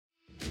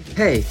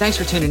Hey, thanks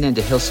for tuning in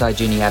to Hillside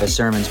Juniata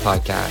Sermons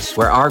podcast,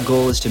 where our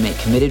goal is to make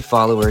committed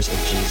followers of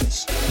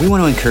Jesus. We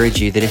want to encourage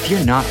you that if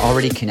you're not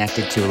already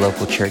connected to a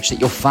local church,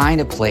 that you'll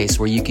find a place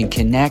where you can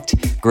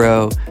connect,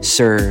 grow,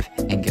 serve,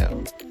 and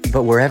go.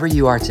 But wherever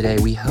you are today,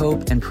 we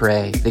hope and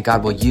pray that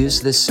God will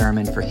use this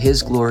sermon for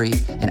His glory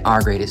and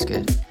our greatest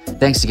good.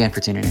 Thanks again for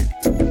tuning in.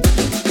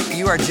 If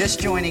you are just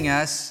joining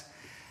us,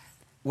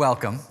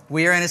 welcome.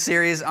 We are in a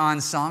series on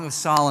Song of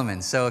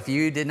Solomon. So if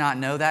you did not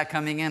know that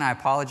coming in, I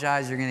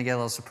apologize. You're going to get a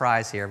little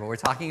surprise here. But we're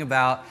talking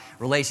about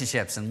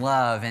relationships and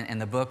love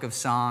and the book of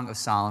Song of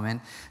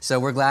Solomon. So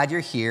we're glad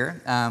you're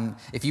here.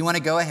 If you want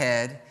to go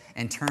ahead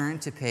and turn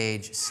to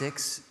page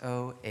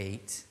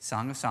 608,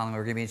 Song of Solomon,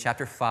 we're going to be in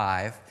chapter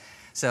 5.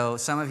 So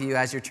some of you,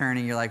 as you're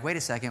turning, you're like, wait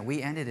a second,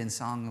 we ended in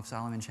Song of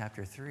Solomon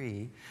chapter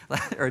 3,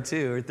 or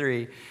 2 or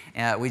 3.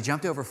 We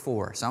jumped over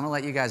 4. So I'm going to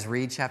let you guys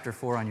read chapter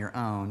 4 on your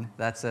own.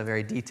 That's a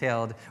very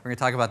detailed, we're going to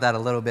talk about that a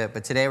little bit.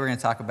 But today we're going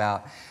to talk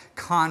about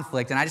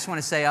conflict. And I just want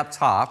to say up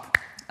top,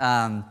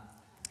 I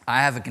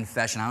have a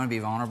confession. I'm going to be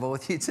vulnerable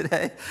with you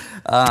today.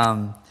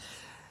 For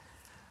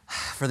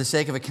the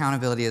sake of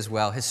accountability as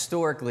well.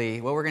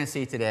 Historically, what we're going to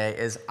see today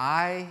is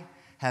I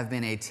have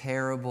been a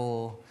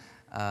terrible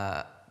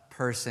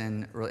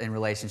person in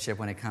relationship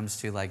when it comes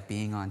to like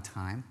being on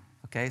time.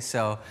 Okay,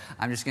 so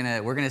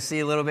we're gonna see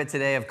a little bit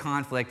today of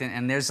conflict,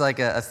 and there's like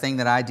a thing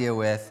that I deal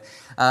with.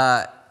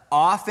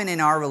 Often in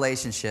our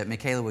relationship,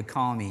 Michaela would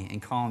call me,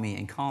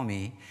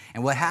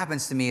 and what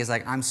happens to me is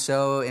like I'm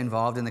so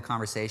involved in the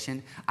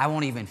conversation, I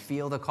won't even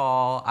feel the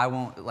call.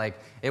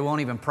 It won't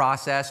even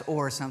process.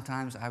 Or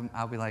sometimes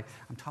I'll be like,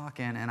 I'm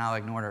talking, and I'll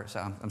ignore her. So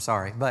I'm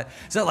sorry, but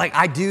so like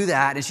I do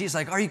that, and she's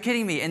like, "Are you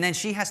kidding me?" And then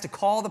she has to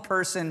call the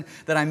person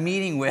that I'm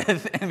meeting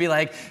with and be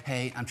like,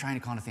 "Hey, I'm trying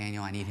to call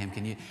Nathaniel. I need him.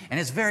 Can you?" And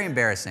it's very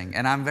embarrassing,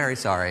 and I'm very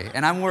sorry,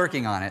 and I'm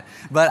working on it.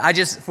 But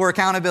for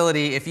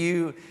accountability, if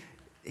you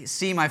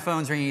see my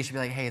phone's ringing, you should be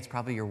like, hey, it's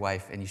probably your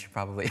wife, and you should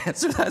probably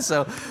answer that.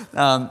 So,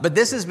 but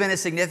this has been a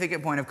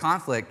significant point of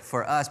conflict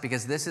for us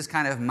because this is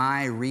kind of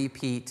my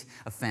repeat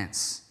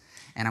offense,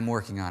 and I'm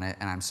working on it,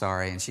 and I'm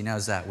sorry, and she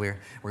knows that. We're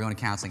going to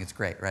counseling. It's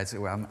great, right?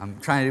 So I'm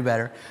trying to do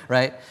better,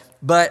 right?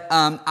 But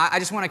I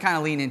just want to kind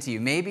of lean into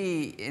you.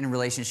 Maybe in a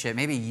relationship,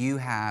 maybe you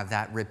have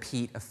that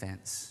repeat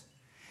offense.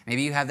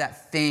 Maybe you have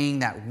that thing,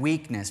 that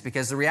weakness,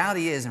 because the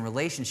reality is in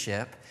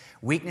relationship,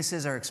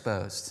 weaknesses are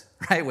exposed,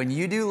 right? When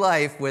you do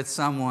life with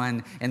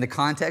someone in the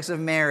context of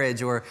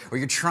marriage or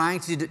you're trying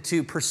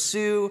to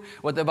pursue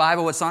what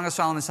Song of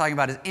Solomon is talking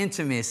about is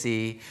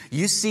intimacy,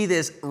 you see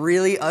this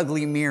really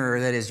ugly mirror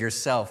that is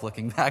yourself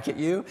looking back at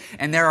you,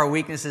 and there are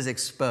weaknesses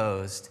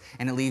exposed,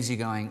 and it leaves you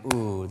going,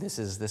 ooh, this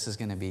is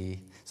going to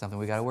be something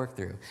we got to work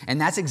through. And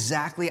that's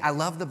exactly, I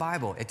love the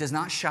Bible. It does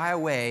not shy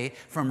away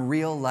from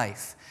real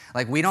life.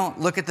 Like, we don't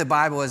look at the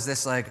Bible as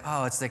this like,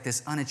 oh, it's like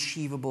this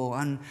unachievable,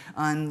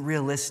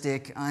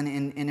 unrealistic,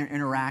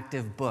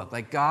 uninteractive book.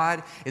 Like,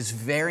 God is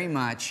very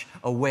much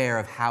aware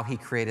of how He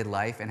created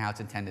life and how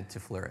it's intended to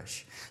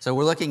flourish. So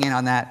we're looking in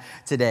on that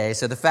today.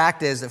 So the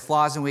fact is that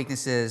flaws and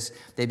weaknesses,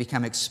 they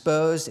become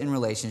exposed in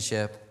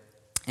relationship.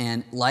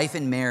 And life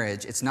in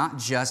marriage, it's not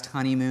just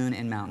honeymoon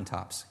and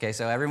mountaintops. Okay,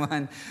 so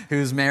everyone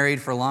who's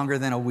married for longer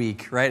than a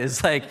week, right,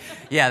 is like,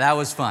 yeah, that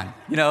was fun.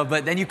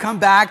 But then you come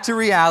back to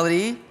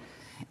reality,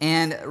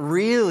 and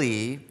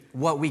really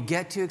what we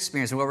get to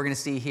experience, and what we're going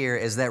to see here,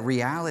 is that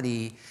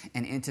reality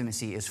and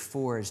intimacy is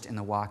forged in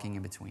the walking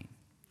in between,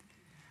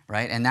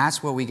 right? And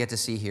that's what we get to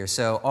see here.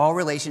 So all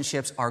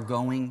relationships are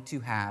going to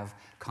have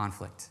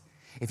conflict.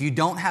 If you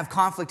don't have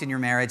conflict in your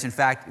marriage, in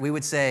fact, we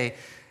would say,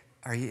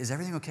 is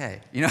everything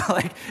okay?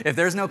 Like if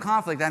there's no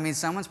conflict, that means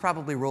someone's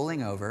probably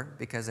rolling over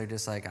because they're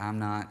just like, I'm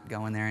not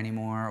going there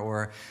anymore.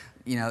 Or,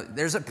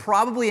 there's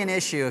probably an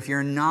issue if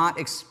you're not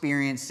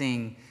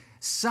experiencing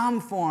some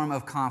form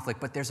of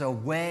conflict, but there's a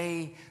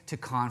way to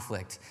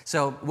conflict.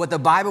 So what the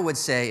Bible would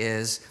say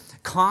is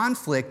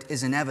conflict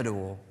is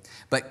inevitable,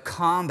 but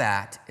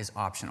combat is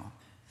optional.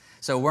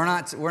 So we're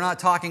not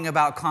talking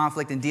about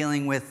conflict and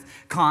dealing with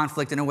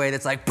conflict in a way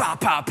that's like pow,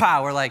 pow,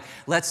 pow. We're like,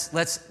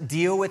 let's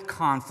deal with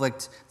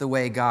conflict the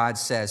way God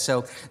says.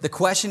 So the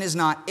question is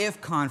not if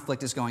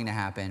conflict is going to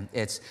happen,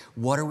 it's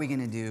what are we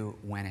going to do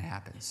when it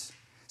happens?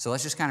 So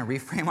let's just kind of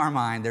reframe our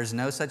mind. There's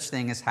no such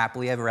thing as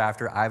happily ever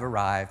after. I've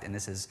arrived, and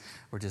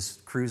we're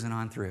just cruising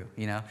on through.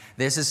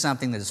 This is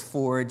something that is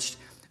forged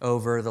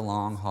over the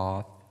long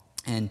haul.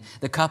 And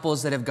the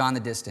couples that have gone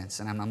the distance,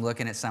 and I'm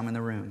looking at some in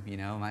the room,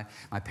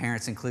 my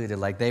parents included,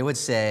 like they would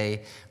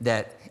say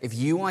that if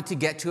you want to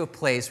get to a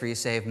place where you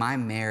say, my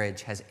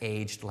marriage has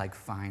aged like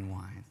fine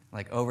wine,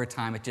 like over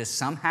time, it just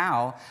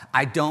somehow,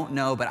 I don't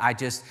know, but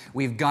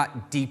we've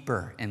got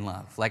deeper in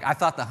love. Like I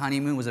thought the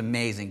honeymoon was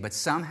amazing, but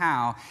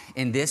somehow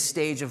in this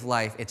stage of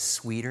life, it's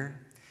sweeter,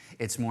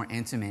 it's more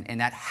intimate,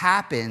 and that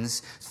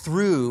happens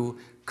through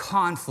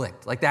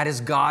conflict. Like that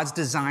is God's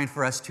design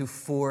for us to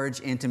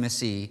forge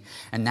intimacy.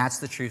 And that's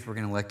the truth we're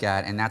going to look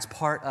at. And that's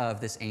part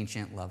of this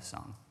ancient love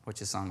song.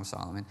 which is Song of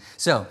Solomon.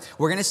 So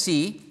we're going to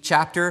see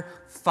chapter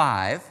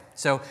 5.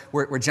 So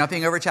we're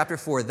jumping over chapter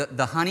 4.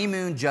 The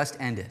honeymoon just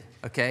ended,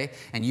 okay?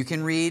 And you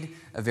can read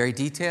a very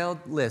detailed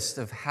list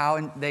of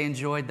how they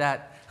enjoyed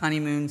that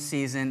honeymoon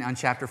season on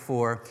chapter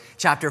 4.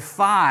 Chapter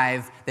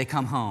 5, they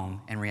come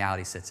home and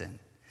reality sits in.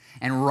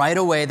 And right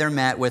away they're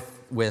met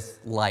with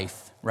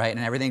life, right?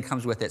 And everything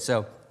comes with it.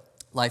 So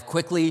life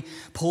quickly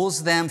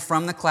pulls them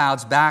from the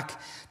clouds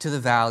back to the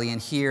valley,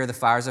 and here the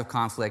fires of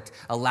conflict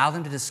allow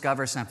them to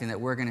discover something that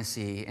we're going to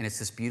see, and it's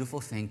this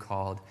beautiful thing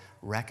called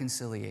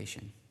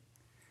reconciliation.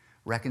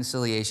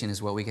 Reconciliation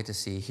is what we get to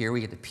see. Here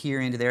we get to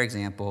peer into their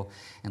example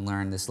and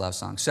learn this love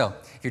song. So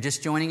if you're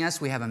just joining us,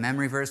 we have a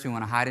memory verse we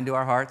want to hide into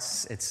our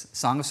hearts. It's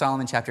Song of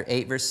Solomon, chapter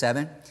 8, verse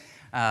 7.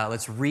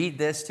 Let's read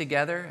this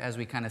together as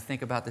we kind of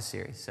think about the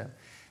series. So,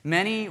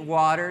 many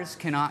waters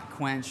cannot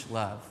quench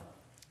love,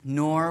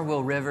 nor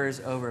will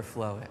rivers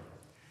overflow it.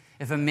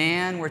 If a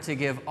man were to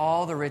give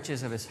all the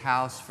riches of his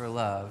house for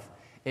love,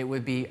 it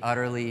would be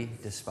utterly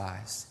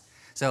despised.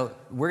 So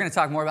we're going to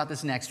talk more about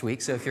this next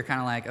week. So if you're kind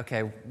of like,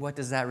 okay, what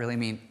does that really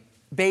mean?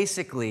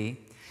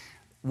 Basically,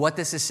 what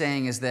this is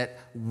saying is that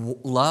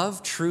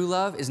love, true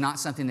love, is not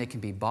something that can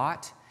be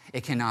bought.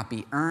 It cannot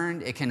be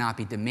earned. It cannot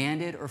be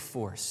demanded or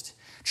forced.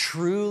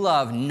 True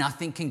love,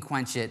 nothing can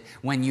quench it.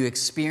 When you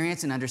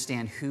experience and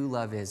understand who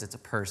love is, it's a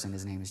person.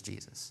 His name is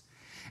Jesus.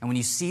 And when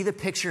you see the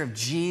picture of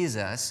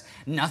Jesus,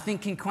 nothing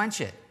can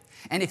quench it.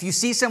 And if you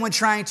see someone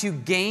trying to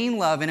gain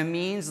love in a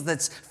means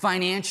that's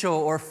financial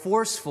or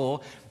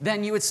forceful,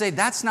 then you would say,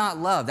 that's not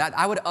love. That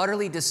I would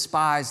utterly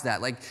despise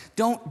that. Like,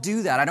 don't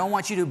do that. I don't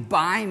want you to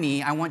buy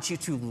me. I want you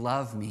to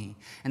love me.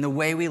 And the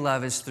way we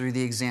love is through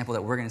the example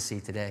that we're going to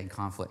see today in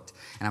conflict.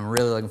 And I'm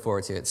really looking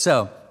forward to it.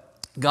 So,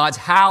 God's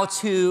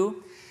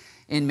how-to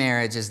in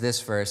marriage is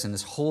this verse, and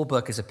this whole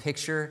book is a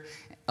picture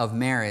of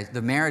marriage,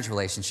 the marriage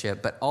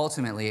relationship, but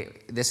ultimately,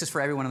 this is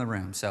for everyone in the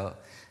room. So,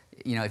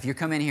 if you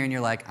come in here and you're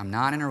like, I'm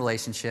not in a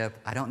relationship,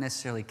 I don't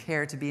necessarily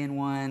care to be in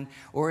one,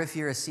 or if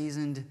you're a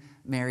seasoned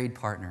married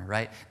partner,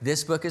 right?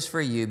 This book is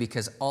for you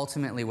because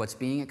ultimately what's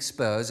being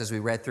exposed, as we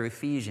read through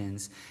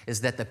Ephesians,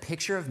 is that the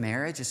picture of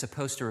marriage is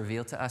supposed to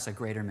reveal to us a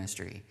greater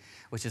mystery,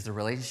 which is the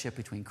relationship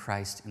between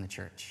Christ and the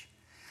church.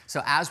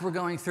 So as we're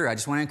going through, I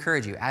just want to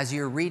encourage you, as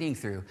you're reading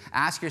through,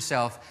 ask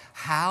yourself,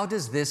 how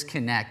does this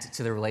connect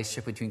to the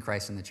relationship between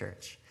Christ and the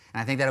church?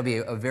 And I think that'll be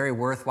a very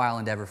worthwhile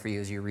endeavor for you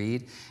as you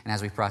read and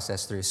as we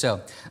process through.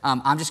 So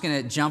I'm just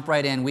going to jump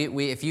right in.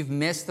 If you've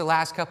missed the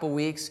last couple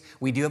weeks,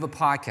 we do have a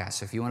podcast.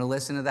 So if you want to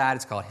listen to that,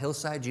 it's called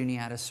Hillside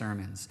Juniata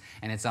Sermons.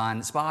 And it's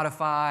on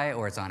Spotify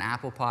or it's on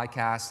Apple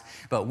Podcasts.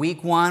 But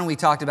week 1, we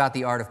talked about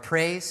the art of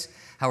praise,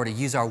 how we're to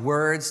use our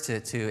words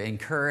to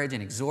encourage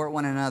and exhort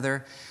one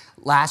another.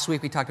 Last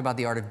week, we talked about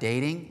the art of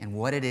dating and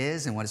what it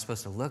is and what it's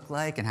supposed to look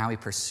like and how we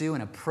pursue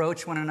and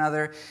approach one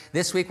another.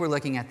 This week, we're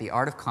looking at the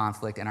art of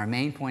conflict. And our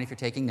main point, if you're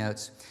taking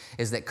notes,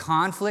 is that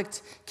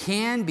conflict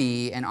can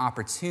be an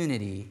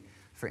opportunity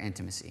for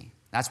intimacy.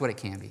 That's what it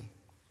can be.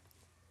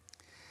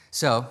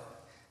 So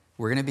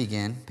we're going to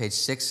begin, page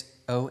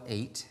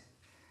 608,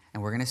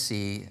 and we're going to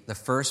see the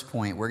first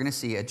point. We're going to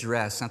see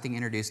address something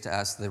introduced to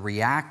us, the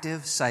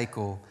reactive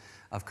cycle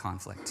of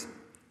conflict.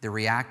 The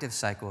reactive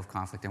cycle of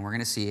conflict. And we're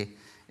going to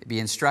be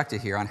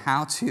instructed here on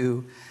how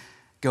to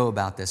go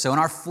about this. So in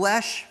our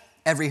flesh,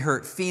 every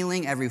hurt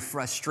feeling, every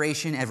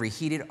frustration, every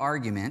heated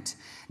argument,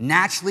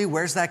 naturally,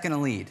 where's that going to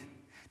lead?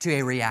 To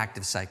a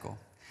reactive cycle,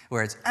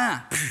 where it's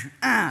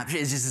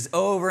it's just this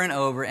over and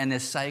over, and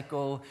this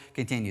cycle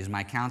continues.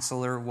 My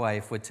counselor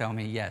wife would tell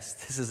me, yes,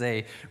 this is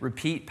a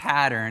repeat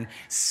pattern.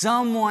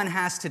 Someone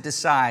has to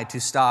decide to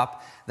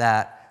stop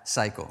that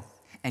cycle.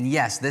 And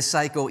yes, this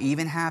cycle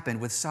even happened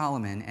with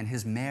Solomon and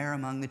his mare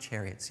among the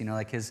chariots,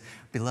 like his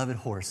beloved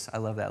horse. I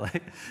love that.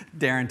 Like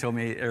Darren told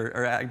me,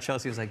 or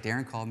Chelsea was like,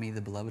 Darren called me the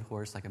beloved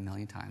horse like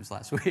 1,000,000 times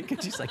last week.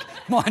 And she's like,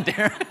 come on,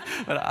 Darren.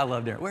 But I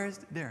love Darren. Where is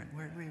Darren?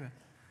 Where are you at?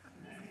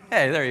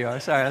 Hey, there you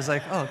are. Sorry. I was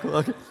like, oh, cool.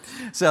 Okay.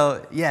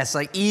 So yes,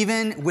 like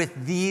even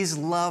with these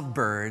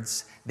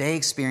lovebirds, they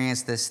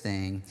experience this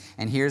thing.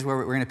 And here's where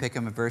we're going to pick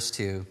them at verse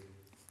 2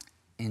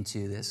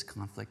 into this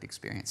conflict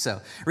experience.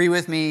 So read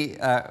with me,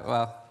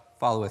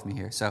 follow with me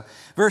here. So,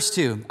 verse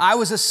 2, I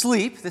was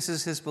asleep. This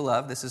is his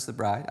beloved. This is the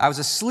bride. I was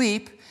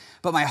asleep,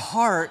 but my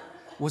heart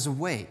was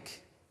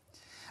awake.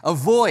 A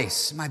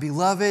voice, my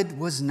beloved,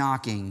 was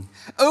knocking.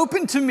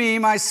 Open to me,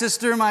 my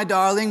sister, my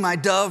darling, my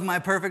dove, my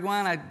perfect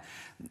one.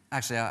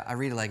 I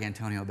read it like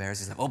Antonio Barris.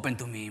 He's like, open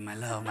to me, my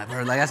love, my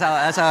bird. Like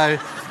that's how I,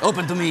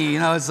 open to me.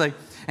 It's like,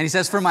 and he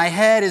says, for my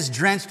head is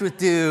drenched with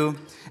dew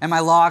and my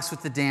locks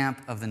with the damp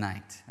of the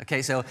night.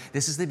 Okay, so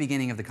this is the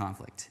beginning of the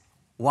conflict.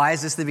 Why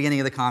is this the beginning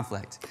of the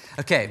conflict?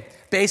 Okay,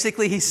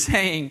 basically he's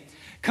saying,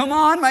 come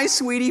on, my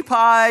sweetie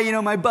pie,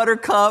 my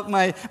buttercup,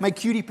 my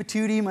cutie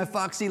patootie, my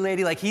foxy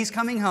lady. Like he's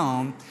coming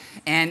home,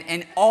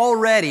 and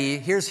already,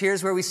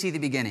 here's where we see the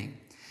beginning.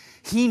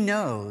 He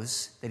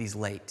knows that he's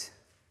late.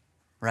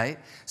 right?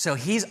 So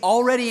he's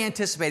already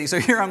anticipating. So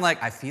here I'm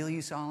like, I feel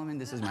you, Solomon.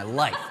 This is my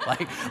life.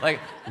 Like,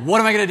 what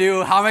am I going to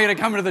do? How am I going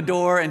to come to the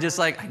door? And just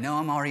like, I know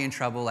I'm already in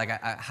trouble. Like,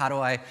 how do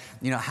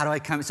I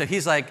come? So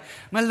he's like,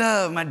 my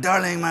love, my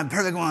darling, my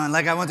perfect one.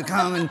 Like, I want to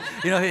come and,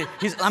 I'm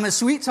going to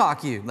sweet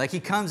talk you. Like, he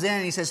comes in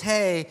and he says,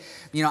 hey,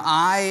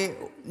 I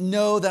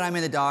know that I'm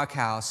in the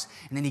doghouse.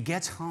 And then he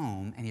gets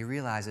home and he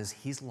realizes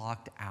he's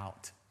locked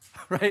out,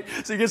 right?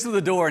 So he gets to the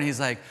door and he's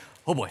like,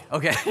 oh boy,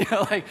 okay,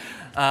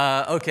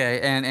 okay,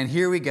 and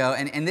here we go.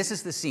 And this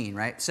is the scene,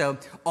 right? So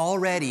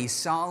already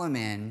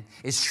Solomon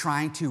is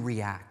trying to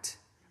react,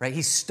 right?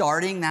 He's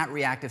starting that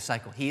reactive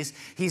cycle.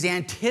 He's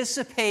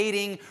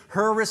anticipating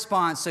her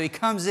response. So he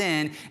comes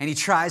in and he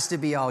tries to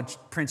be all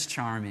Prince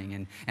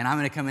Charming. And I'm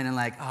going to come in and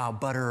like,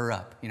 butter her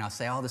up.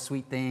 Say all the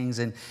sweet things.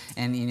 And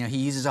he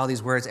uses all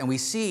these words. And we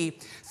see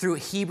through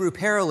Hebrew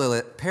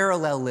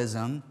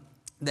parallelism,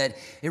 that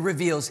it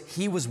reveals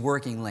he was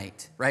working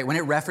late, right? When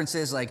it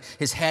references like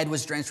his head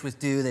was drenched with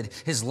dew, that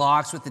his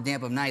locks with the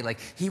damp of night, like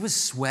he was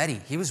sweaty,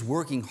 he was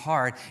working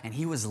hard, and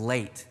he was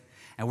late.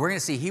 And we're going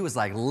to see he was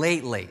like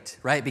late,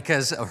 right?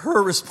 Because of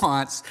her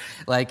response,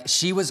 like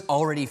she was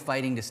already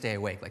fighting to stay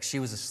awake, like she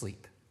was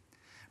asleep,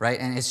 right?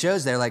 And it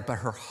shows there like, but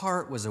her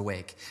heart was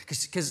awake.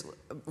 Because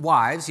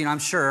wives, I'm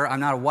sure, I'm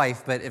not a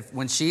wife, but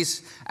when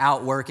she's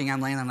out working, I'm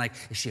laying there, I'm like,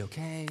 is she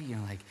okay?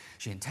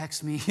 She didn't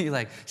text me,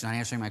 like she's not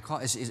answering my call.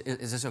 Is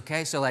this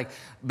okay? So like,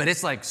 but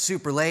it's like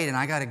super late and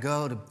I got to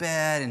go to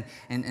bed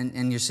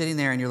and you're sitting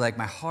there and you're like,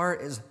 my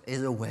heart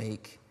is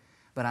awake,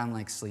 but I'm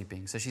like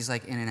sleeping. So she's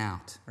like in and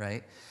out,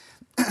 right?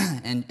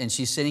 and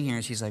she's sitting here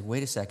and she's like,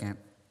 wait a second,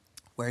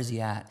 where's he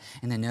at?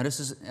 And then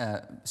notices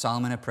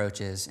Solomon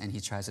approaches and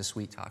he tries to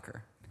sweet talk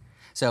her.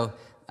 So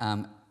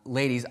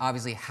ladies,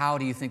 obviously, how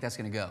do you think that's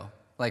going to go?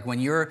 Like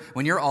when you're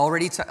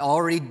already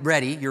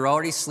ready, you're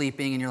already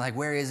sleeping, and you're like,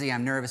 where is he?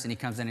 I'm nervous. And he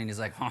comes in and he's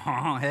like,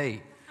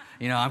 hey,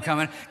 I'm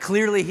coming.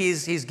 Clearly,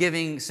 he's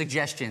giving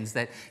suggestions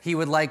that he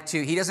would like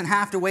to. He doesn't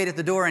have to wait at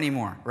the door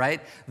anymore,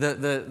 right?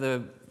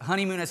 The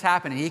honeymoon has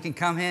happened, and he can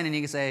come in and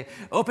he can say,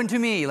 open to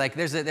me. Like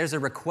there's a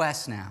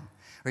request now.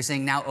 Or he's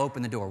saying, now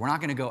open the door. We're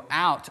not going to go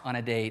out on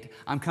a date.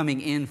 I'm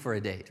coming in for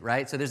a date,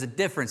 right? So there's a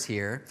difference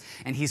here.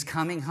 And he's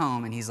coming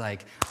home, and he's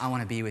like, I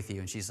want to be with you.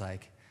 And she's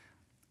like,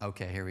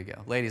 okay, here we go.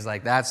 Ladies,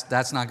 like,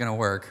 that's not going to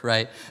work,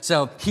 right?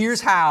 So here's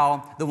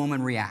how the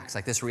woman reacts,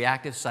 like this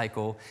reactive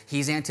cycle.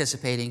 He's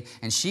anticipating,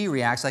 and she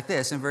reacts like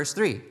this in verse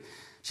 3.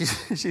 She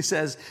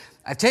says,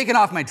 I've taken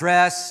off my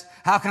dress.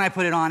 How can I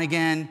put it on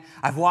again?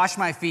 I've washed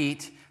my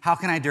feet. How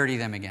can I dirty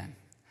them again?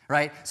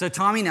 Right? So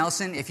Tommy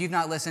Nelson, if you've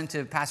not listened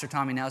to Pastor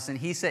Tommy Nelson,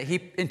 he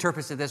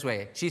interprets it this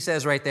way. She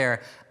says right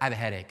there, I have a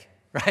headache,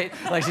 right?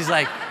 Like she's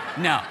like,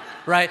 no,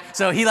 right?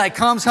 So he like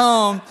comes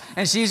home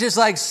and she's just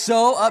like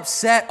so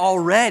upset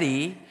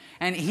already.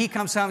 And he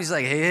comes home, he's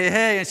like,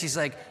 hey. And she's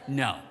like,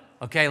 no,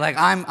 okay? Like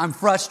I'm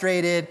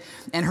frustrated.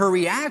 And her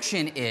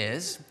reaction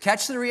is,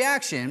 catch the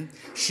reaction.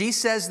 She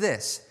says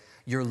this,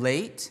 you're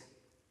late.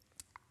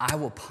 I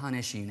will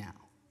punish you now,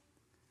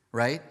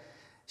 right?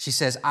 She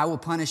says, I will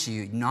punish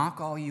you. Knock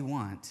all you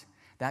want.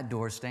 That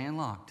door's staying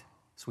locked,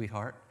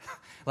 sweetheart.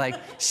 Like,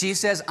 she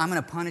says, I'm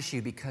going to punish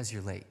you because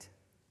you're late,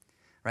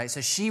 right?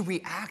 So she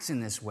reacts in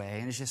this way,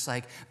 and it's just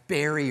like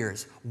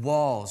barriers,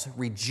 walls,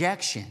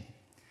 rejection.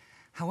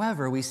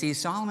 However, we see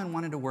Solomon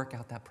wanted to work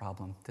out that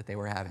problem that they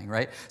were having,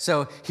 right?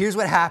 So here's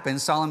what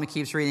happens. Solomon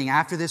keeps reading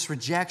after this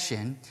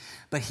rejection,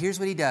 but here's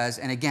what he does.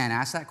 And again,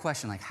 ask that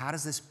question, like, how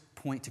does this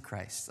point to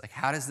Christ? Like,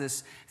 how does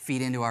this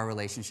feed into our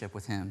relationship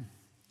with him?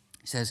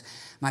 He says,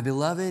 my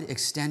beloved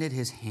extended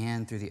his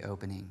hand through the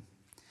opening,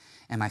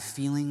 and my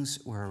feelings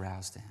were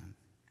aroused to him,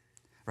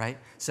 right?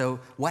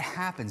 So what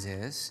happens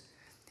is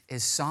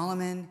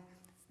Solomon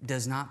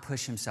does not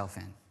push himself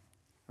in,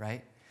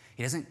 right?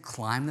 He doesn't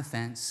climb the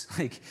fence.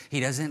 Like,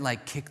 he doesn't,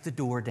 like, kick the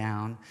door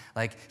down.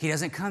 Like, he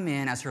doesn't come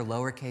in as her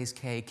lowercase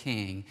k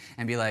king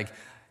and be like,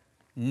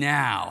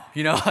 now,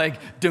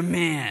 like,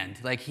 demand.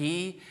 Like,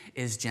 he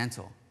is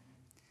gentle.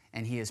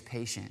 And he is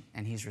patient,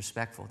 and he's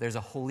respectful. There's a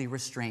holy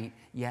restraint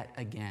yet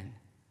again,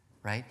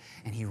 right?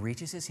 And he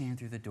reaches his hand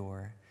through the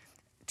door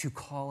to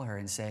call her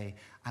and say,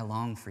 I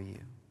long for you.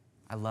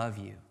 I love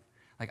you.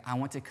 Like, I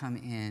want to come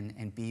in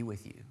and be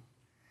with you.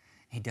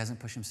 He doesn't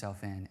push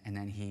himself in, and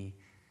then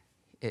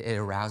it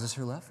arouses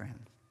her love for him.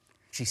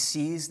 She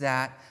sees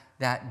that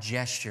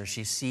gesture.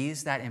 She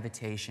sees that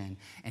invitation,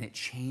 and it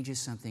changes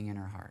something in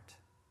her heart.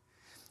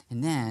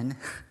 And then,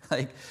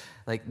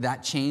 like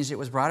that change that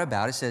was brought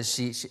about, it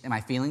says, my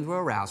feelings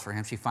were aroused for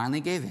him. She finally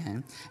gave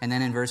in. And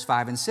then in verse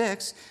 5 and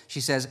 6, she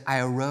says,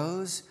 I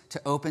arose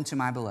to open to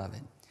my beloved.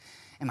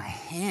 And my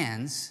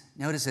hands,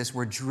 notice this,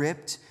 were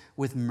dripped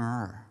with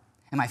myrrh.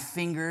 And my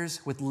fingers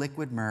with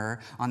liquid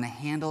myrrh on the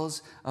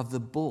handles of the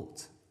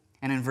bolt.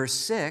 And in verse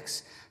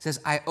 6, it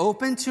says, I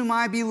opened to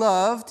my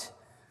beloved,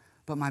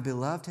 but my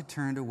beloved had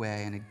turned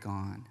away and had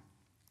gone.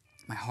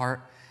 My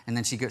heart, and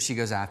then she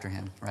goes after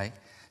him, right?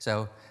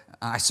 So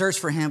I searched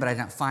for him, but I did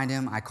not find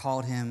him. I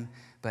called him,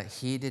 but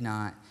he did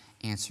not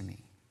answer me.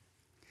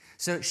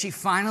 So she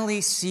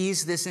finally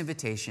sees this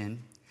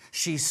invitation.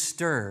 She's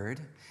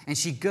stirred, And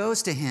she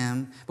goes to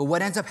him, but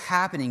what ends up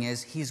happening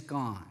is he's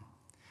gone.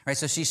 Right?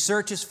 So she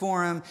searches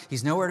for him.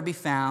 He's nowhere to be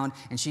found,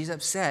 and she's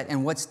upset.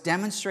 And what's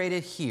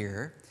demonstrated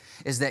here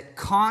is that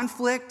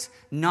conflict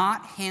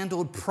not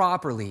handled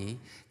properly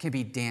can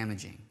be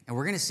damaging. And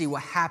we're going to see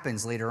what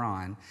happens later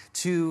on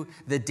to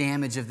the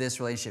damage of this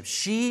relationship.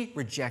 She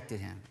rejected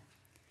him,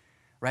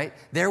 right?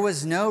 There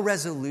was no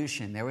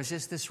resolution. There was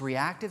just this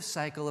reactive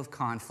cycle of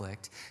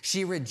conflict.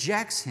 She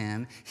rejects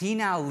him. He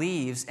now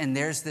leaves, and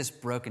there's this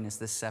brokenness,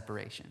 this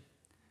separation,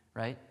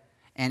 right?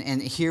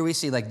 And here we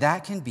see, like,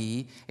 that can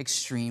be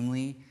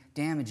extremely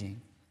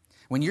damaging.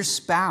 When your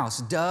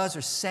spouse does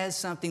or says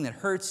something that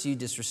hurts you,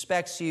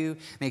 disrespects you,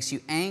 makes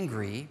you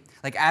angry,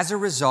 like, as a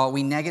result,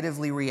 we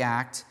negatively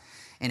react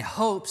in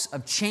hopes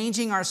of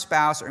changing our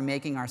spouse or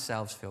making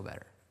ourselves feel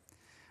better,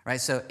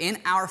 right? So in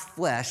our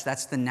flesh,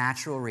 that's the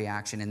natural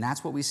reaction, and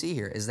that's what we see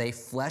here, is a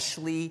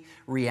fleshly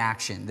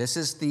reaction. This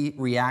is the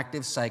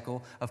reactive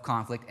cycle of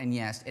conflict, and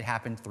yes, it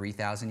happened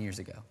 3,000 years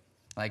ago.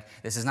 Like,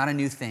 this is not a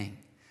new thing.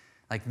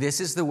 Like,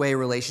 this is the way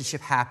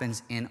relationship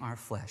happens in our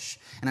flesh.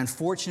 And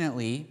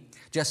unfortunately,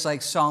 just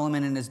like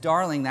Solomon and his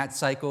darling, that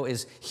cycle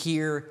is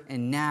here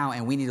and now,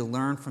 and we need to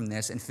learn from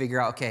this and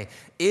figure out, okay,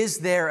 is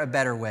there a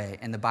better way?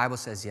 And the Bible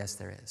says, yes,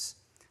 there is.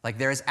 Like,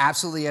 there is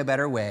absolutely a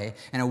better way,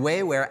 and a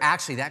way where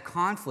actually that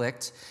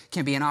conflict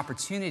can be an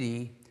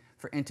opportunity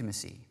for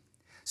intimacy.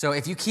 So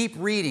if you keep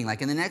reading,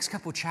 like in the next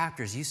couple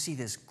chapters, you see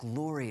this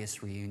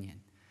glorious reunion,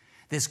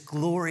 this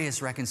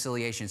glorious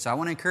reconciliation. So I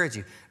want to encourage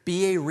you,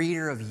 be a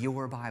reader of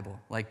your Bible.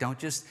 Like, don't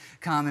just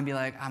come and be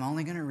like, I'm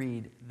only going to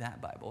read that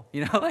Bible.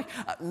 You know, like,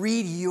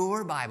 read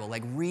your Bible.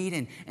 Like,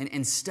 read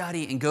and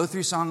study and go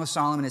through Song of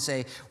Solomon and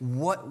say,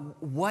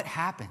 what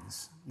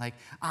happens? Like,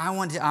 I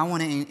want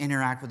to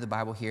interact with the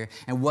Bible here.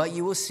 And what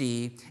you will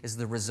see is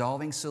the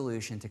resolving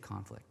solution to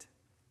conflict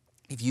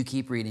if you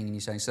keep reading and you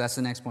study. So that's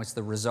the next point. It's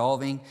the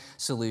resolving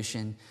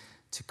solution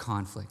to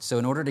conflict. So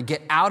in order to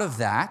get out of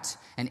that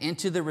and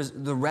into the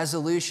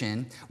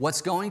resolution,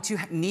 what's going to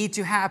need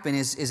to happen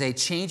is a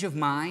change of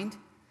mind,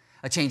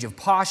 a change of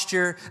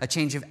posture, a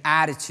change of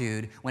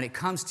attitude when it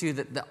comes to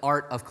the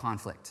art of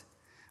conflict,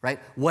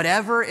 right?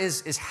 Whatever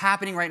is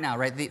happening right now,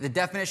 right? The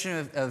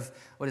definition of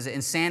what is it?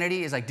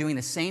 Insanity is like doing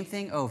the same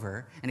thing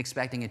over and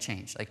expecting a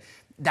change. Like,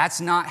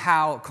 that's not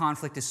how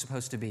conflict is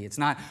supposed to be. It's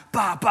not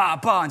bah, bah,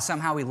 bah, and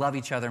somehow we love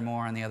each other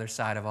more on the other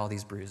side of all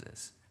these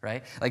bruises.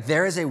 Right? Like,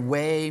 there is a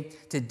way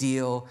to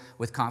deal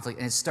with conflict,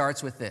 and it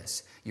starts with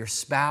this. Your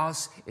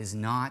spouse is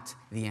not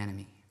the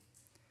enemy.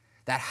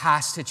 That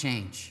has to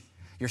change.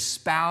 Your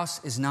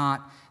spouse is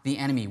not the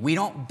enemy. We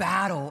don't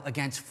battle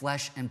against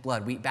flesh and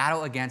blood. We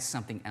battle against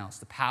something else.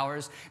 The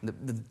powers,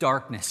 the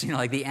darkness,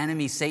 like the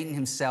enemy, Satan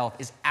himself,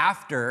 is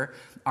after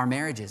our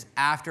marriages,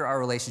 after our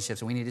relationships,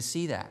 and we need to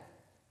see that.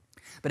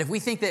 But if we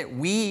think that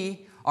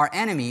we are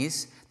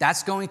enemies,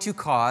 that's going to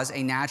cause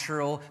a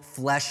natural,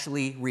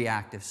 fleshly,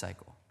 reactive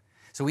cycle.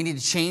 So we need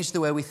to change the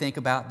way we think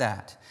about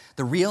that.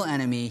 The real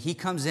enemy, he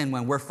comes in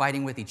when we're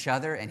fighting with each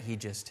other, and he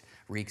just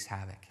wreaks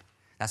havoc.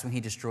 That's when he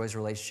destroys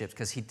relationships,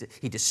 because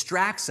he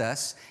distracts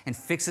us and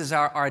fixes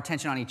our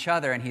attention on each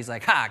other, and he's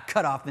like,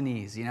 cut off the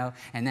knees,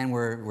 and then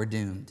we're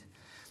doomed.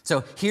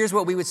 So here's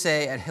what we would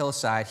say at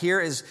Hillside.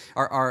 Here is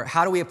our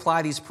how do we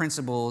apply these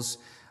principles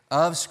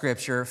of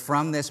Scripture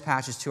from this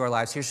passage to our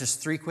lives. Here's just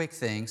 3 quick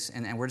things,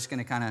 and we're just going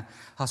to kind of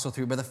hustle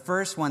through. But the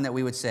first one that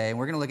we would say, and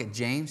we're going to look at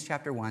James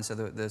chapter 1, so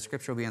the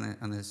Scripture will be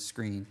on the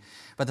screen.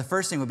 But the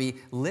first thing would be,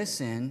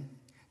 listen,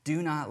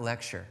 do not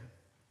lecture,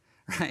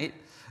 right?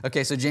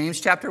 Okay, so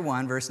James chapter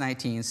 1, verse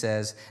 19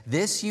 says,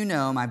 "This you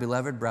know, my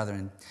beloved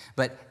brethren,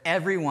 but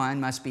everyone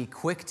must be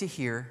quick to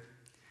hear,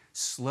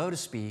 slow to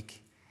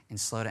speak, and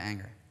slow to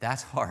anger."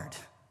 That's hard,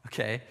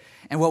 okay?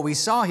 And what we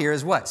saw here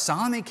is what?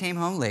 Solomon came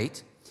home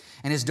late,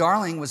 and his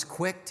darling was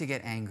quick to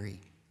get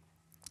angry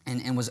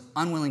and was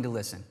unwilling to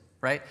listen,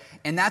 right?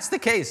 And that's the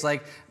case.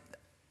 Like,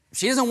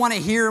 she doesn't want to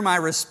hear my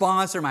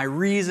response or my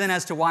reason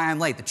as to why I'm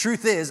late. The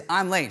truth is,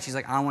 I'm late. She's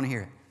like, I don't want to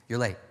hear it. You're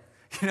late.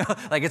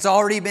 Like, it's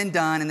already been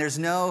done, and there's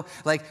no,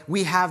 like,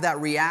 we have that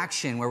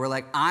reaction where we're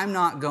like, I'm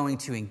not going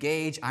to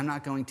engage. I'm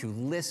not going to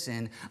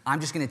listen. I'm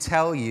just going to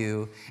tell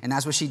you. And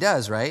that's what she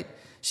does, right?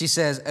 She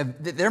says,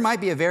 there might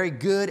be a very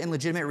good and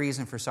legitimate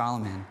reason for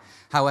Solomon.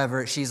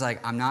 However, she's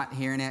like, I'm not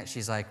hearing it.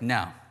 She's like,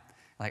 no.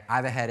 Like, I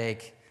have a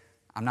headache.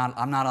 I'm not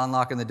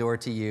unlocking the door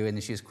to you. And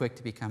then she's quick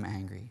to become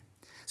angry.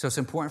 So it's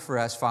important for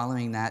us,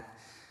 following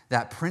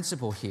that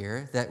principle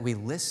here, that we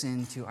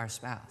listen to our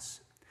spouse.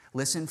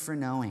 Listen for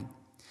knowing.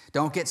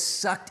 Don't get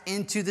sucked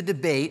into the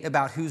debate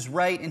about who's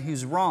right and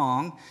who's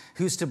wrong,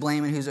 who's to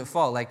blame and who's at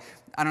fault. Like,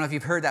 I don't know if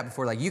you've heard that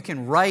before. Like, you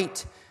can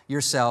write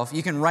yourself,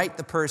 you can write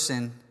the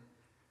person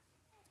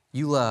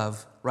you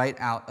love right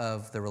out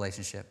of the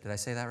relationship. Did I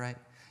say that right?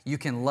 You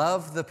can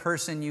love the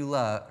person you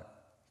love.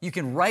 You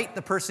can write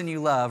the person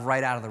you love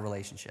right out of the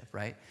relationship,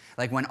 right?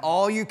 Like, when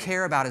all you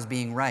care about is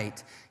being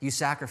right, you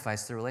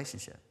sacrifice the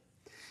relationship.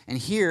 And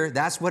here,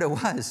 that's what it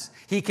was.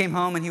 He came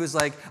home and he was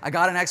like, I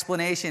got an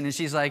explanation. And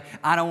she's like,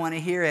 I don't want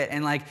to hear it.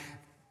 And like,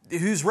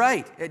 who's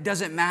right? It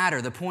doesn't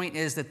matter. The point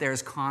is that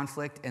there's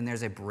conflict and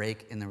there's a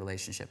break in the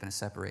relationship and a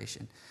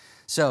separation.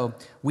 So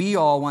we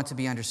all want to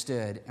be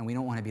understood and we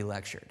don't want to be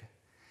lectured.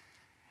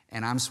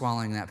 And I'm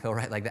swallowing that pill,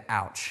 right? Like the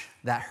ouch,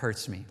 that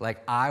hurts me.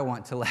 Like I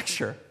want to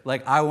lecture.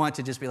 Like I want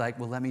to just be like,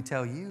 well, let me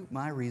tell you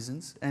my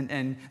reasons.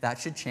 And that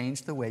should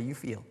change the way you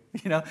feel,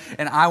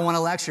 And I want to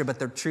lecture, but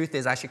the truth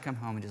is I should come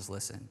home and just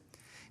listen.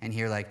 And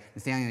hear like,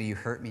 Nathaniel, you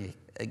hurt me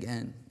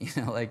again.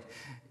 Like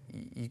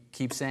you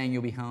keep saying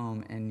you'll be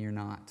home and you're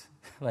not.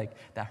 Like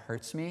that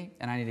hurts me.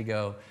 And I need to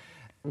go,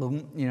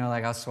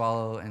 like I'll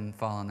swallow and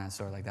fall on that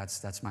sword. Like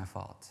that's my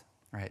fault.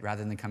 Right?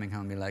 Rather than coming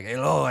home and be like,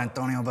 hello,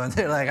 Antonio, but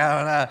they're like, I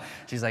don't know.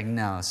 She's like,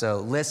 no. So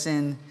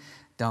listen,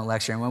 don't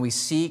lecture. And when we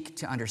seek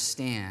to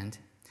understand,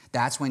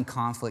 that's when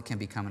conflict can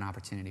become an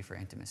opportunity for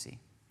intimacy.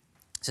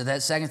 So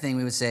that second thing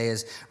we would say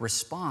is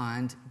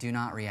respond, do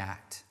not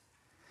react.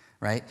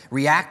 Right?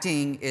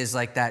 Reacting is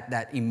like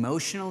that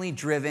emotionally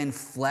driven,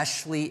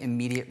 fleshly,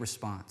 immediate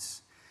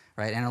response.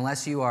 Right? And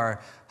unless you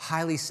are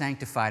highly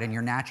sanctified and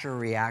your natural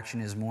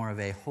reaction is more of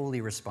a holy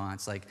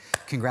response, like,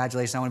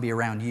 congratulations, I want to be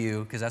around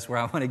you because that's where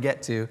I want to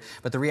get to.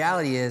 But the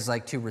reality is,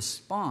 like, to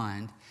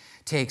respond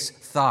takes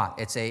thought.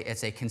 It's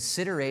a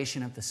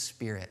consideration of the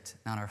Spirit,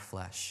 not our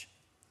flesh.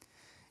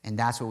 And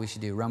that's what we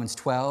should do. Romans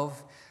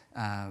 12,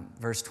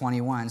 verse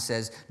 21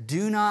 says,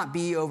 do not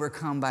be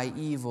overcome by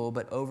evil,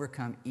 but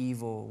overcome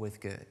evil with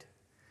good.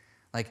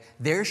 Like,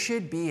 there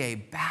should be a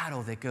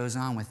battle that goes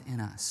on within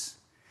us,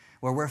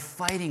 where we're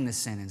fighting the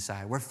sin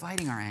inside. We're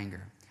fighting our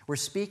anger. We're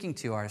speaking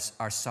to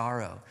our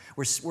sorrow.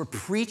 We're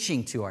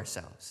preaching to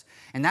ourselves.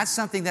 And that's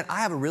something that I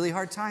have a really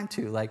hard time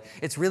to. Like,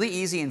 it's really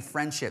easy in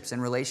friendships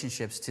and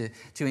relationships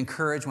to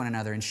encourage one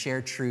another and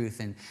share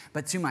truth.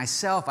 But to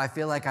myself, I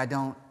feel like I'm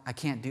not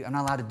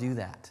allowed to do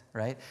that,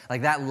 right?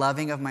 Like that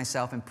loving of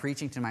myself and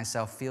preaching to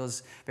myself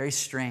feels very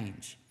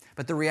strange.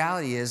 But the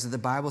reality is that the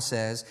Bible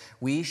says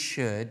we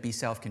should be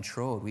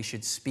self-controlled. We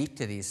should speak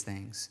to these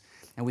things.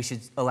 And we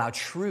should allow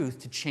truth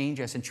to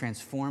change us and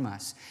transform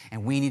us.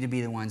 And we need to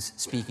be the ones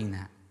speaking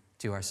that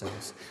to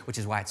ourselves, which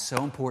is why it's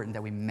so important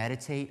that we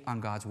meditate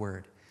on God's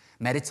word.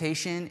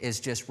 Meditation is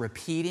just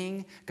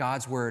repeating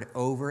God's word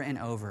over and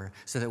over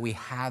so that we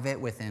have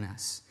it within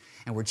us.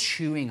 And we're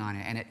chewing on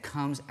it, and it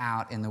comes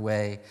out in the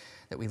way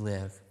that we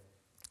live.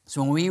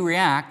 So when we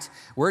react,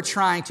 we're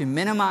trying to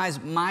minimize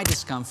my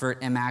discomfort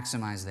and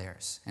maximize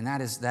theirs. And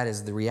that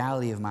is the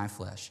reality of my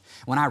flesh.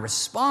 When I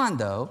respond,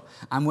 though,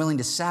 I'm willing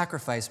to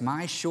sacrifice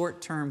my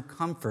short-term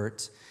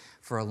comfort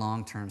for a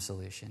long-term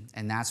solution.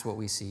 And that's what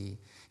we see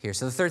here.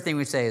 So the third thing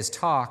we say is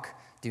talk,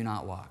 do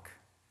not walk.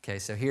 Okay,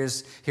 so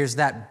here's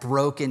that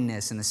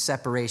brokenness and the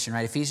separation,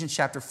 right? Ephesians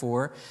chapter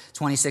 4,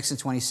 26 and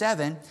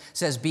 27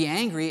 says, be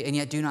angry and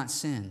yet do not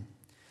sin.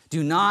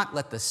 Do not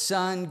let the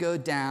sun go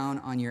down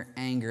on your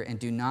anger, and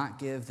do not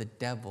give the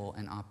devil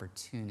an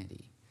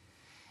opportunity.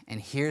 And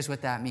here's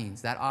what that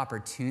means. That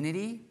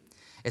opportunity,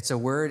 it's a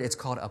word, it's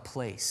called a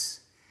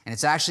place. And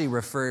it's actually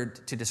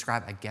referred to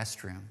describe a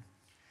guest room.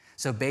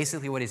 So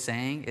basically what he's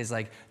saying is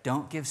like,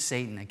 don't give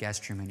Satan a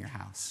guest room in your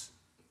house.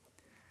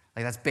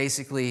 Like that's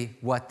basically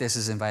what this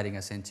is inviting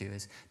us into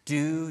is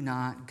do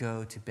not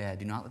go to bed.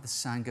 Do not let the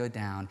sun go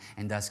down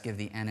and thus give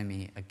the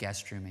enemy a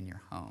guest room in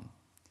your home.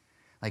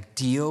 Like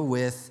deal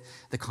with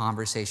the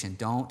conversation.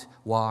 Don't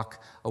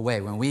walk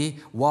away. When we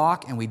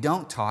walk and we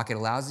don't talk, it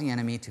allows the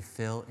enemy to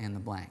fill in the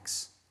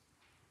blanks.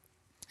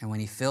 And when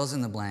he fills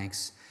in the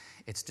blanks,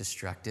 it's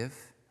destructive.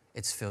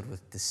 It's filled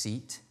with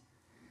deceit.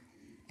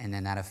 And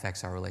then that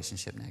affects our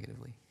relationship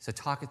negatively. So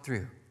talk it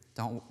through.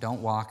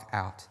 Don't walk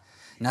out.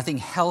 Nothing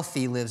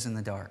healthy lives in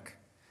the dark.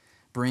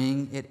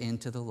 Bring it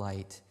into the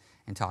light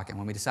and talk it. And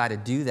when we decide to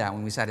do that,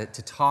 when we decide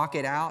to talk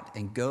it out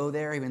and go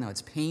there, even though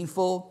it's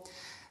painful,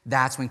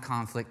 that's when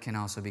conflict can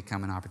also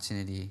become an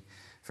opportunity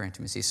for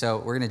intimacy. So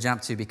we're going to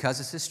jump to, because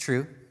this is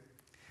true,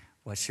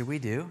 what should we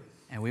do?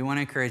 And we want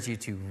to encourage you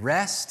to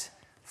rest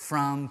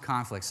from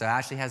conflict. So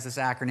Ashley has this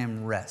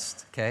acronym,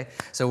 REST, okay?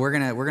 So we're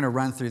gonna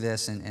run through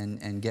this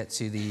and get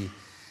to the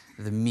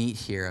meat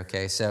here,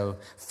 okay? So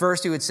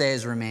first we would say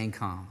is remain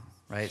calm,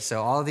 right?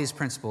 So all of these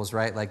principles,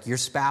 right? Like your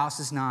spouse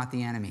is not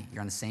the enemy.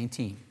 You're on the same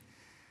team.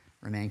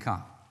 Remain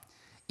calm.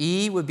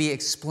 E would be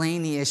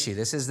explain the issue.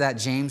 This is that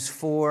James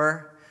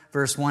 4,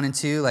 verse 1 and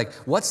 2, like,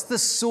 what's the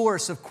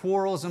source of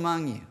quarrels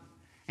among you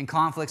and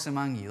conflicts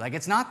among you? Like,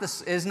 is not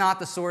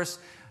the source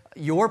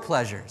your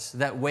pleasures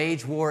that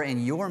wage war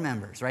in your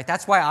members, right?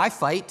 That's why I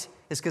fight,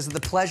 is because of the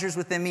pleasures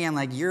within me. I'm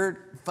like, you're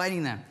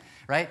fighting them,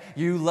 right?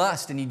 You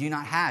lust and you do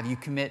not have. You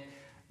commit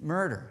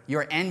murder.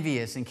 You're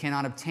envious and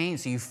cannot obtain,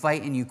 so you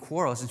fight and you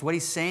quarrel. So what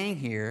he's saying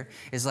here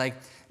is like,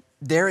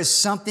 there is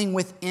something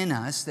within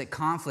us, that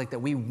conflict, that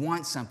we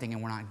want something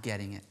and we're not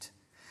getting it.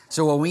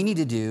 So what we need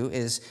to do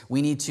is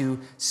we need to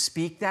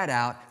speak that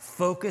out,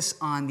 focus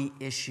on the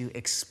issue,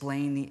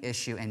 explain the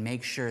issue, and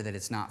make sure that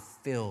it's not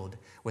filled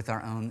with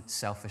our own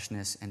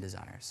selfishness and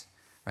desires,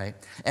 right?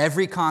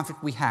 Every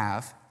conflict we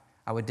have,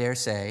 I would dare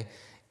say,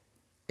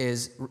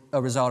 is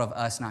a result of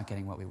us not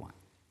getting what we want.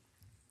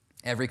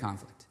 Every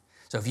conflict.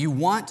 So if you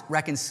want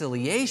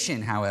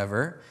reconciliation,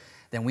 however,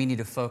 then we need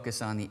to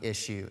focus on the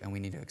issue and we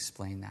need to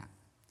explain that.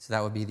 So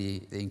that would be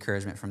the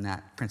encouragement from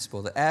that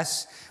principle. The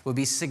S would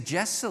be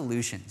suggest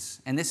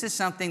solutions. And this is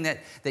something that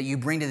you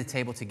bring to the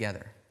table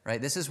together,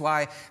 right? This is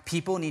why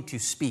people need to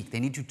speak. They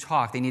need to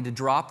talk. They need to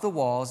drop the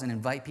walls and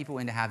invite people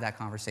in to have that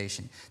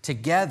conversation.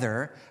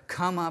 Together,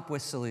 come up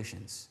with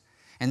solutions.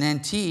 And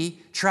then T,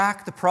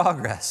 track the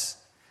progress.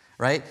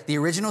 Right? The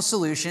original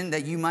solution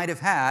that you might have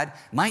had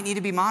might need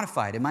to be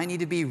modified. It might need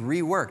to be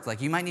reworked. Like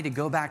you might need to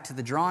go back to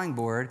the drawing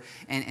board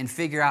and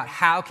figure out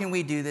how can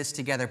we do this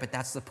together. But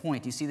that's the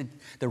point. You see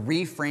the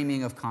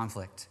reframing of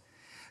conflict.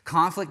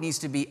 Conflict needs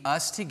to be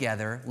us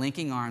together,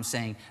 linking arms,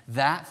 saying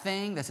that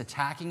thing that's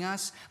attacking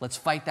us, let's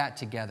fight that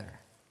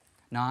together,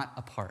 not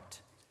apart.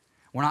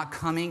 We're not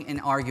coming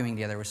and arguing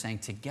together. We're saying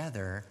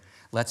together,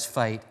 let's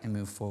fight and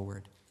move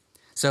forward.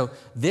 So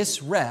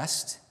this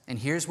rest, and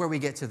here's where we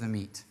get to the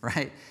meat,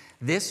 right?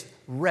 This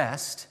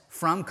rest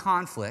from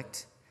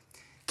conflict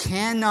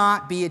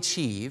cannot be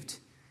achieved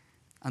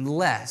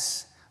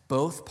unless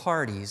both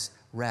parties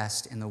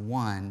rest in the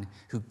one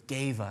who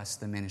gave us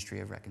the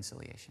ministry of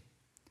reconciliation.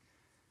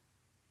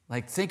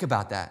 Like, think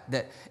about that.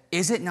 That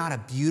is it not a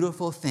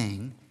beautiful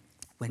thing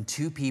when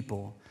two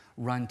people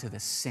run to the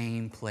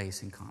same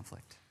place in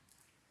conflict?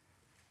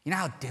 You know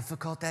how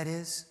difficult that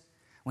is?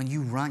 When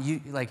you run,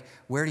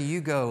 where do you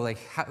go?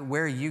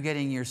 Where are you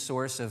getting your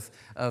source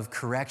of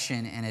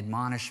correction and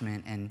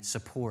admonishment and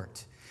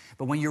support?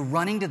 But when you're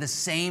running to the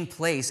same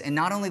place, and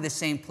not only the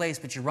same place,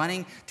 but you're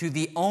running to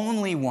the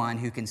only one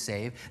who can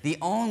save, the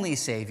only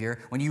Savior,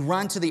 when you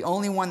run to the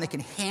only one that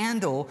can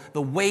handle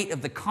the weight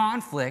of the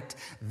conflict,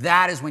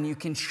 that is when you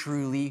can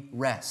truly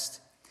rest.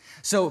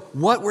 So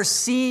what we're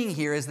seeing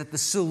here is that the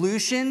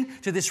solution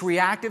to this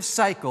reactive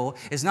cycle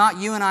is not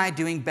you and I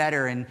doing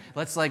better and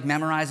let's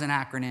memorize an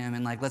acronym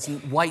and let's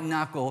white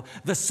knuckle.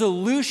 The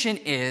solution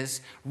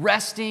is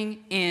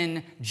resting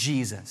in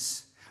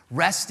Jesus,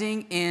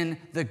 resting in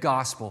the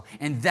gospel.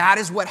 And that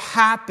is what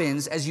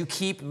happens as you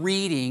keep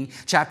reading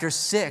chapter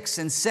 6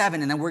 and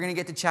 7, and then we're going to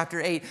get to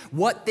chapter 8.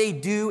 What they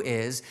do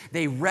is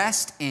they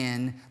rest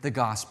in the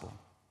gospel.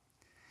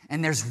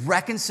 And there's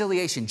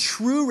reconciliation,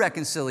 true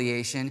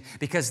reconciliation,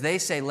 because they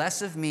say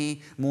less of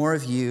me, more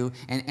of you.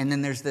 And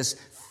then there's this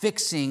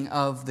fixing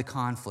of the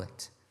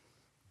conflict,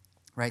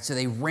 right?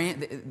 So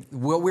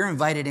what we're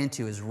invited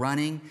into is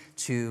running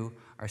to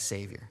our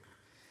Savior.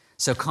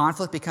 So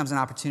conflict becomes an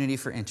opportunity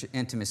for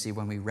intimacy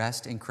when we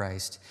rest in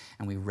Christ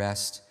and we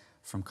rest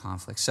from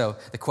conflict. So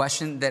the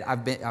question that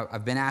I've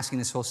been asking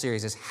this whole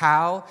series is,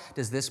 how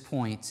does this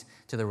point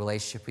to the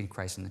relationship between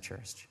Christ and the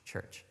church?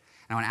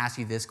 And I want to ask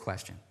you this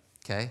question.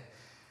 Okay?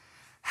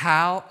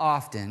 How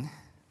often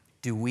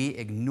do we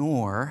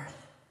ignore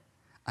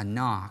a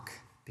knock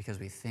because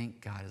we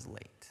think God is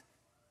late?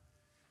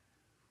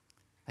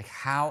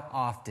 How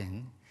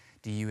often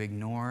do you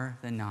ignore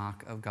the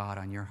knock of God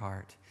on your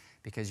heart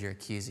because you're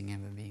accusing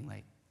him of being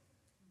late?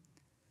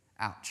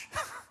 Ouch.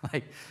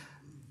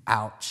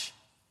 Ouch.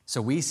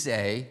 So we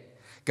say,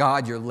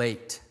 God, you're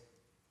late.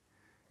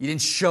 You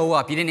didn't show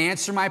up. You didn't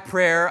answer my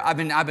prayer. I've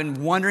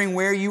been wondering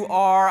where you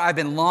are. I've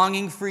been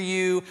longing for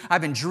you. I've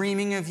been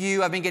dreaming of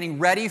you. I've been getting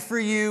ready for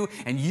you,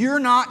 and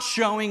you're not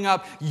showing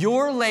up.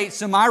 You're late.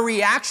 So my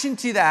reaction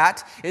to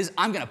that is,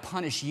 I'm going to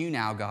punish you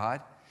now,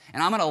 God,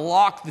 and I'm going to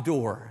lock the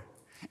door.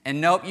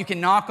 And nope, you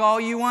can knock all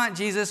you want,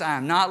 Jesus. I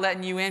am not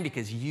letting you in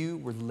because you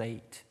were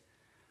late.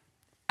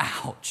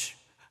 Ouch.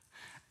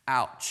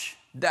 Ouch.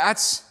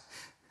 That's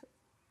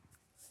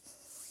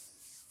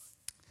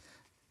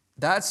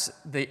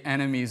the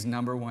enemy's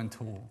number one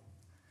tool,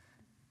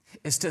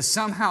 is to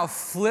somehow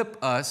flip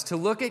us to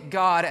look at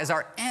God as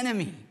our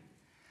enemy.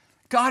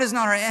 God is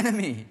not our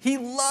enemy. He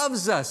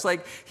loves us.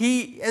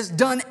 He has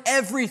done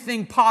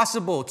everything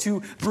possible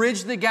to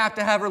bridge the gap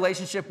to have a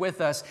relationship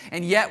with us.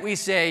 And yet we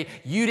say,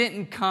 you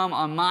didn't come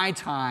on my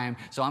time,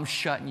 so I'm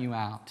shutting you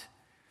out.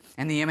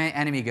 And the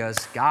enemy goes,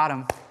 got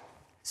him,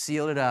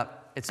 sealed it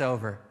up, it's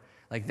over.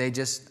 I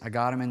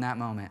got him in that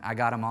moment. I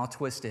got him all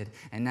twisted.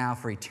 And now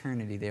for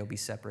eternity, they'll be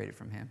separated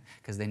from him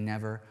because they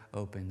never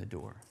opened the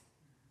door.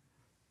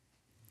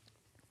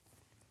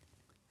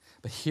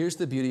 But here's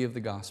the beauty of the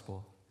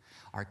gospel.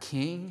 Our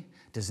King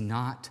does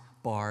not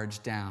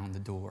barge down the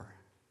door.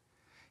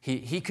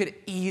 He could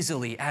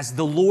easily, as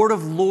the Lord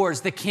of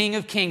Lords, the King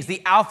of Kings,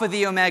 the Alpha,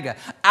 the Omega,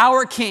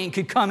 our King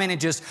could come in and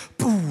just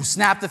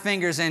snap the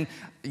fingers and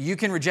you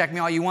can reject me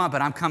all you want,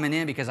 but I'm coming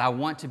in because I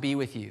want to be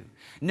with you.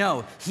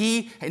 No,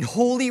 he, in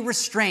holy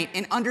restraint,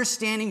 in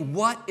understanding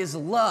what is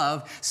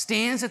love,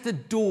 stands at the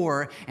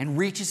door and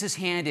reaches his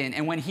hand in.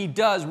 And when he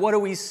does, what do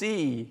we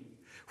see?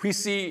 We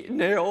see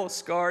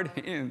nail-scarred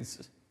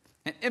hands.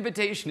 An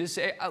invitation to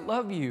say, I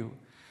love you.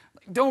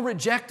 Don't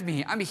reject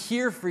me. I'm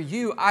here for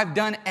you. I've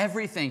done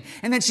everything.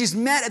 And then she's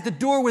met at the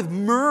door with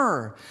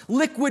myrrh,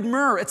 liquid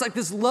myrrh. It's like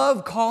this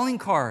love calling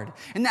card.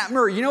 And that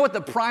myrrh, you know what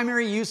the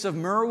primary use of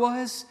myrrh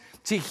was?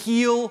 To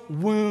heal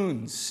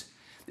wounds.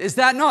 Is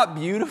that not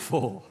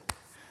beautiful?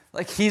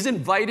 He's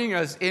inviting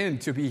us in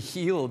to be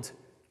healed.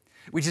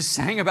 We just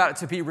sang about it,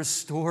 to be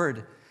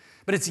restored.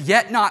 But it's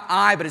yet not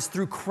I, but it's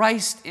through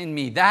Christ in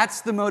me.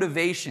 That's the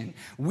motivation.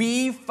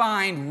 We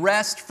find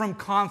rest from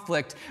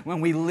conflict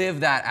when we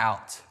live that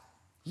out.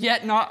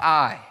 Yet not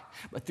I,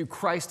 but through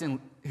Christ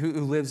who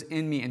lives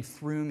in me and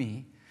through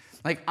me.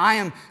 Like I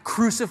am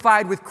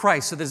crucified with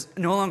Christ, so there's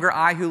no longer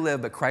I who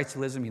live, but Christ who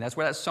lives in me. That's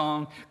where that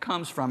song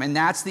comes from, and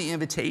that's the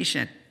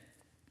invitation.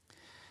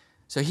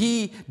 So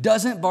he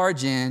doesn't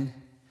barge in,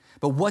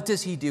 but what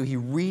does he do? He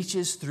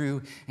reaches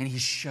through and he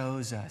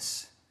shows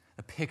us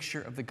a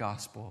picture of the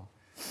gospel.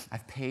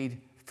 I've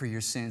paid for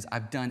your sins.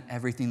 I've done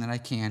everything that I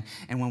can.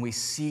 And when we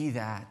see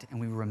that and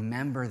we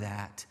remember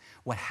that,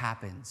 what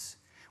happens?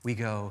 We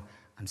go,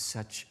 I'm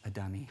such a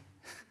dummy.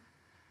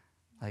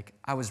 Like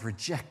I was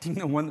rejecting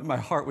the one that my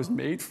heart was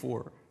made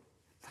for.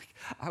 Like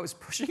I was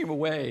pushing him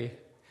away,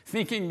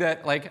 thinking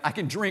that like I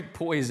can drink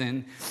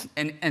poison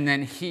and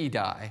then he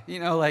die.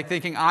 Like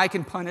thinking I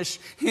can punish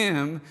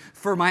him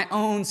for my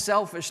own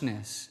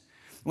selfishness.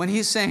 When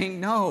he's saying,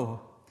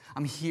 no,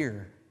 I'm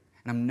here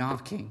and I'm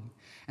knocking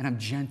and I'm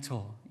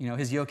gentle.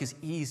 His yoke is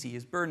easy,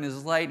 his burden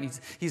is light, and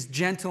he's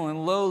gentle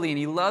and lowly, and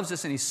he loves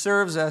us and he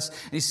serves us.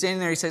 And he's standing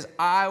there, he says,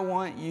 I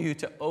want you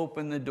to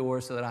open the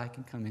door so that I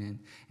can come in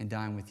and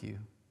dine with you.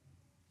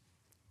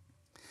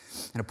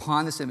 And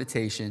upon this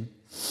invitation,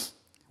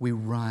 we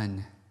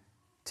run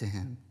to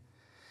him.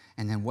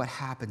 And then what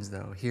happens,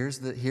 though? Here's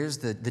the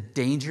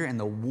danger and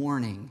the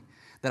warning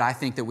that I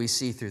think that we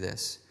see through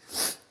this,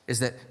 is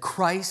that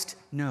Christ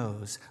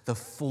knows the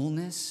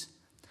fullness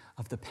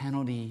of the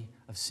penalty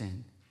of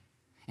sin.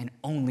 And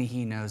only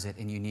he knows it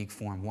in unique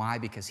form. Why?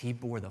 Because he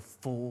bore the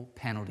full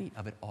penalty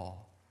of it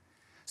all.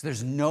 So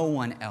there's no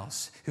one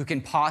else who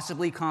can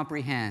possibly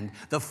comprehend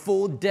the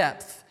full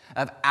depth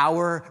of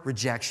our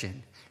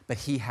rejection, but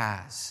he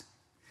has.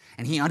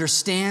 And he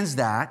understands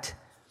that.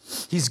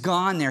 He's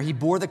gone there. He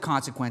bore the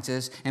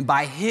consequences, and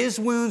by his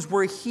wounds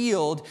we're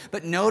healed.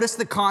 But notice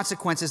the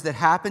consequences that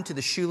happened to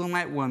the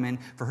Shulamite woman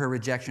for her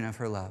rejection of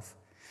her love.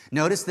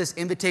 Notice this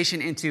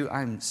invitation into,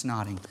 I'm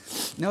snotting.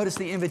 Notice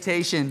the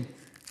invitation.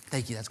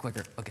 Thank you, that's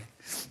quicker. Okay,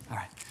 all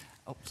right.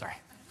 Oh, sorry.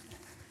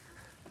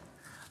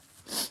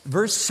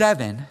 Verse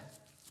 7,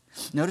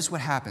 notice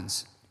what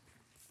happens.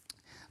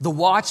 The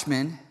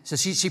watchmen, so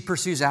she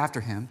pursues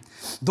after him.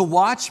 The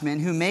watchmen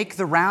who make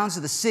the rounds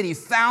of the city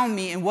found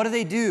me, and what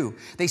do?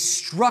 They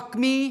struck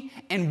me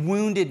and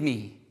wounded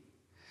me.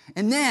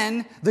 And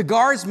then the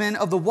guardsmen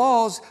of the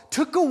walls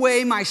took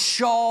away my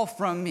shawl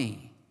from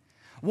me.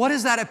 What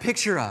is that a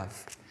picture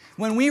of?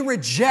 When we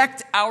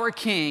reject our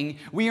king,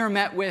 we are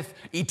met with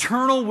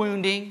eternal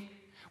wounding.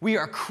 We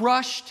are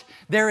crushed.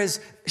 There is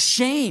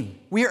shame.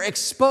 We are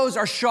exposed.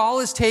 Our shawl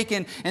is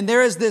taken, and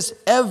there is this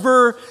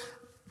ever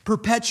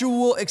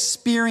perpetual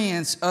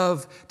experience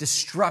of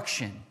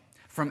destruction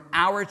from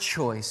our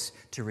choice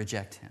to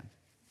reject him.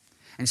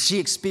 And she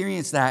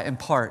experienced that in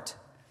part.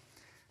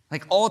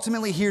 Like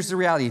ultimately, here's the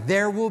reality.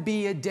 There will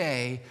be a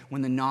day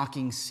when the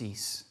knocking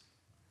cease.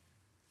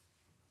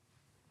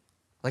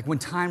 Like when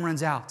time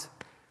runs out.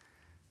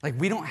 Like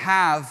we don't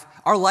have,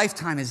 our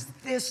lifetime is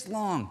this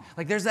long.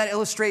 Like there's that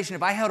illustration.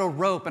 If I held a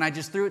rope and I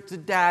just threw it to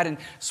Dad and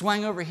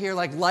swung over here,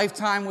 like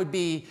lifetime would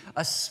be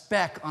a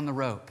speck on the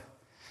rope.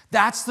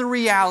 That's the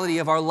reality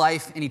of our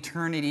life in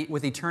eternity,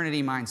 with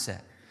eternity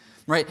mindset,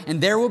 right? And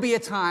there will be a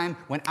time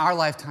when our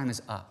lifetime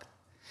is up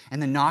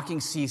and the knocking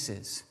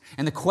ceases.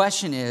 And the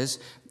question is,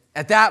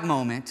 at that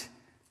moment,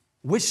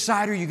 which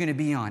side are you going to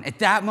be on? At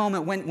that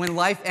moment, when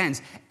life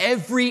ends,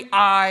 every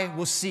eye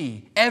will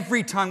see,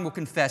 every tongue will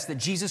confess that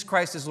Jesus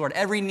Christ is Lord.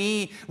 Every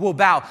knee will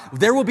bow.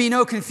 There will be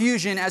no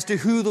confusion as to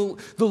who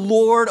the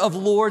Lord of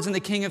Lords and the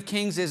King of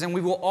Kings is, and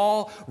we will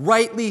all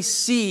rightly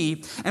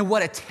see. And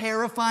what a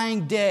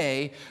terrifying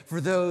day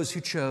for those who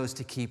chose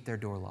to keep their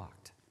door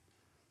locked.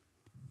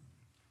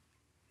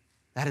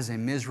 That is a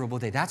miserable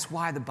day. That's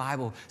why the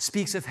Bible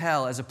speaks of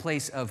hell as a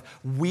place of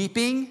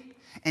weeping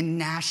and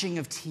gnashing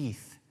of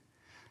teeth.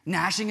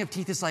 Gnashing of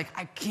teeth is like,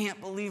 I can't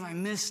believe I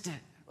missed it.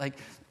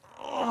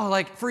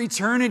 Like for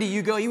eternity,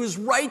 you go, he was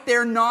right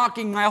there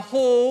knocking my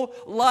whole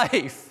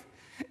life,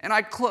 and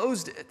I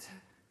closed it.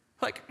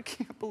 Like, I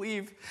can't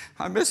believe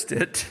I missed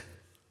it.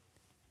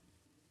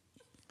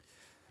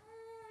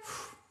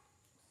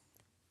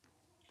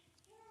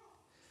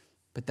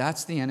 But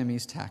that's the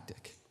enemy's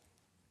tactic.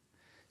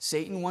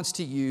 Satan wants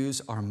to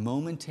use our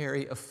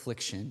momentary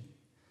affliction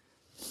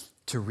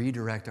to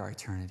redirect our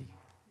eternity.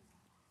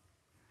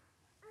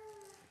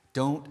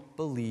 Don't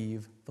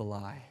believe the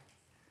lie.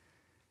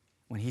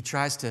 When he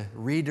tries to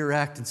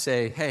redirect and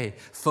say, hey,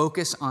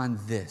 focus on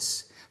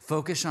this.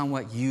 Focus on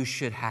what you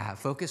should have.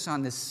 Focus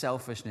on this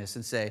selfishness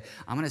and say,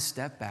 I'm going to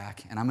step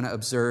back and I'm going to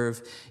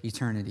observe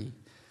eternity.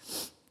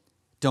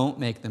 Don't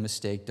make the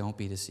mistake. Don't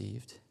be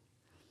deceived.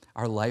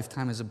 Our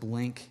lifetime is a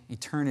blink.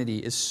 Eternity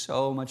is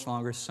so much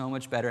longer, so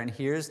much better. And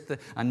here's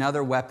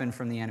another weapon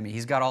from the enemy.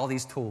 He's got all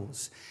these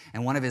tools.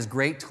 And one of his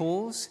great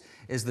tools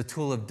is the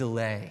tool of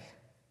delay.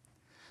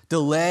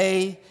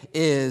 Delay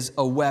is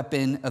a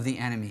weapon of the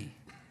enemy.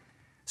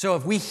 So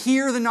if we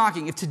hear the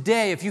knocking,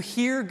 if you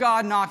hear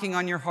God knocking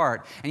on your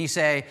heart and you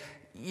say,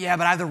 yeah,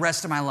 but I have the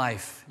rest of my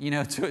life,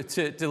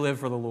 to live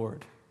for the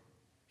Lord.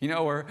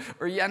 Or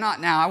yeah,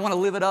 not now. I want to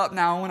live it up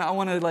now. I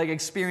want to like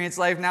experience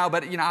life now,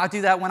 but I'll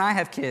do that when I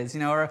have kids,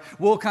 or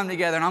we'll come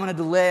together and I'm going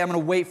to delay. I'm going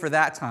to wait for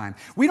that time.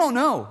 We don't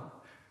know.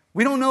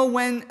 We don't know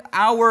when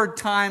our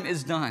time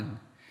is done.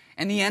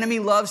 And the enemy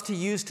loves to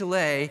use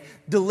delay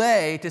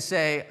to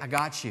say, I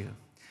got you.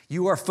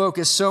 You are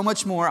focused so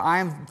much more. I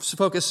am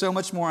focused so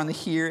much more on the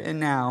here and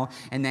now.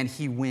 And then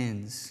he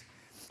wins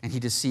and he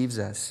deceives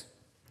us.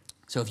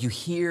 So if you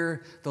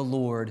hear the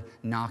Lord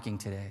knocking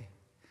today,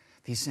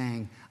 he's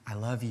saying, I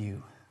love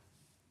you.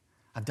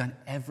 I've done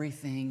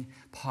everything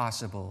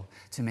possible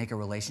to make a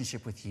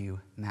relationship with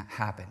you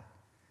happen.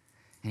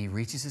 And he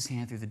reaches his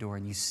hand through the door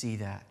and you see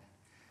that.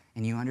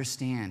 And you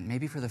understand,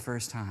 maybe for the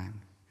first time,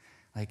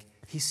 like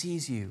he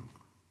sees you.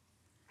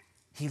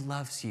 He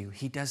loves you.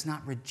 He does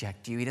not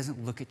reject you. He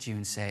doesn't look at you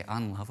and say,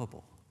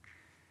 unlovable.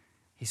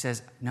 He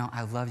says, no,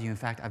 I love you. In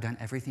fact, I've done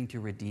everything to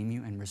redeem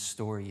you and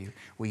restore you.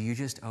 Will you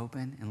just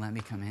open and let me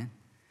come in?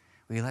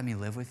 Will you let me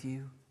live with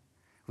you?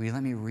 Will you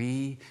let me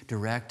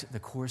redirect the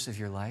course of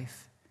your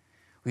life?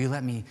 Will you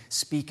let me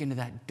speak into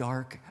that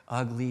dark,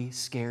 ugly,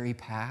 scary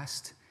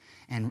past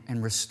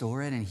and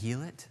restore it and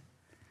heal it?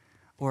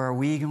 Or are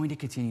we going to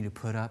continue to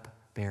put up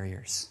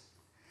barriers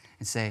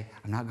and say,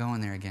 I'm not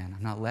going there again.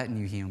 I'm not letting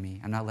you heal me.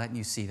 I'm not letting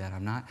you see that.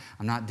 I'm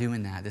not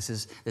doing that. This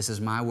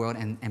is my world,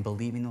 and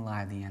believing the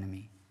lie of the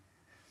enemy.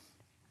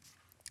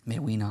 May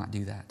we not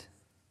do that.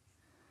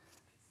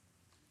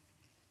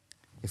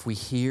 If we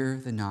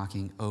hear the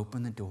knocking,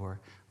 open the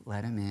door,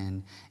 let him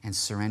in, and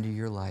surrender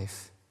your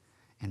life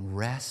and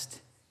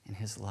rest in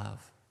his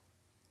love.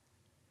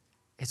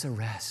 It's a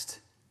rest.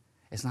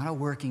 It's not a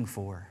working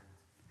for,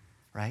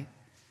 right?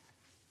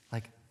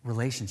 Like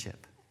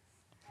relationship.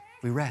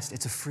 We rest.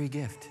 It's a free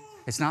gift.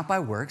 It's not by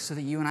works so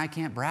that you and I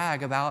can't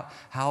brag about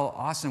how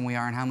awesome we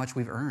are and how much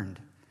we've earned.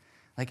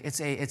 Like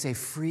it's a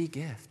free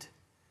gift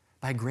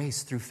by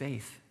grace through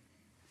faith.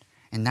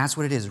 And that's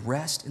what it is,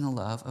 rest in the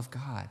love of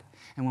God.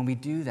 And when we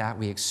do that,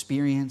 we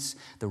experience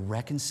the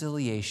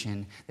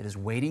reconciliation that is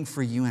waiting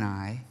for you and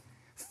I,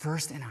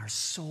 first in our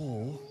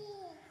soul,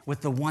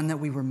 with the one that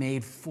we were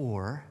made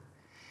for,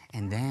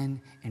 and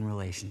then in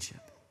relationship.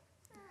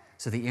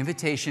 So the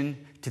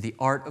invitation to the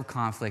art of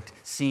conflict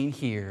seen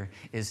here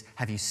is,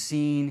 have you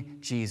seen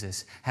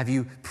Jesus? Have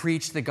you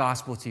preached the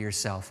gospel to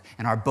yourself?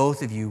 And are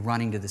both of you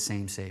running to the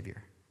same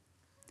Savior?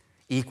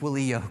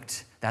 Equally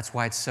yoked. That's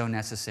why it's so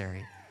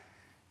necessary.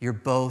 You're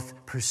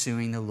both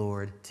pursuing the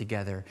Lord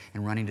together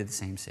and running to the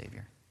same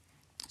Savior.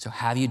 So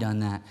have you done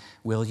that?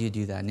 Will you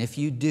do that? And if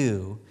you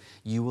do,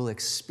 you will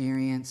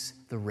experience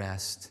the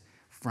rest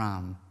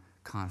from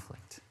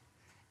conflict,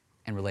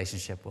 and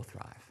relationship will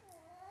thrive.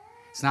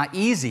 It's not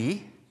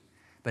easy,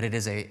 but it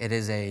is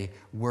a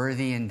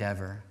worthy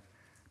endeavor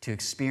to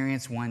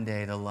experience one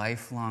day the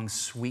lifelong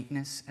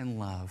sweetness and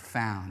love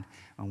found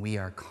when we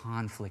are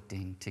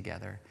conflicting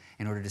together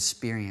in order to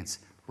experience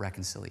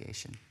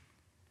reconciliation.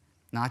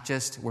 Not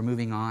just we're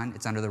moving on,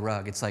 it's under the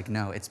rug. It's like,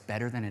 no, it's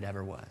better than it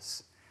ever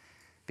was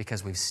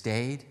because we've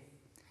stayed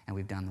and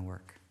we've done the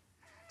work.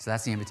 So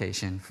that's the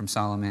invitation from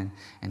Solomon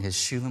and his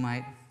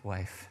Shulamite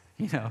wife,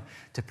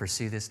 to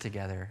pursue this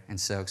together and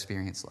so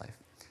experience life.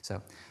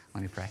 So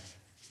let me pray.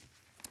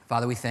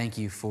 Father, we thank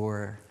you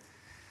for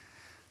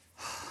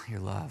your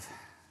love.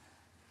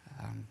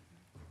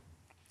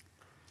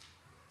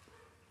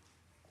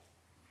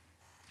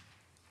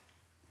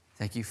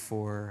 Thank you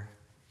for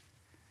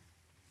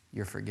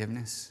your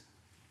forgiveness,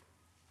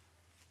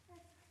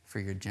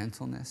 for your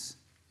gentleness,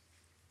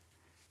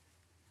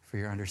 for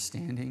your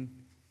understanding,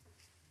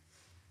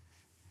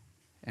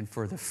 and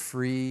for the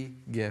free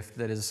gift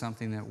that is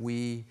something that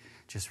we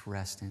just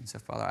rest in. So,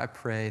 Father, I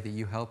pray that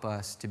you help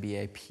us to be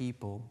a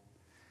people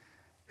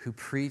who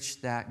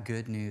preach that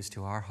good news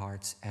to our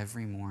hearts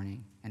every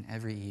morning and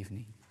every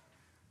evening,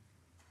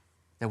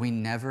 that we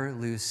never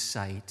lose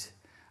sight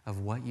of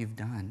what you've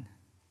done,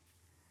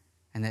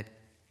 and that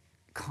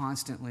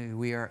constantly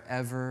we are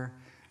ever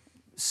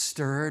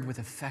stirred with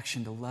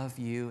affection to love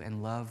you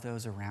and love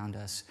those around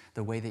us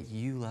the way that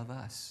you love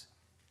us.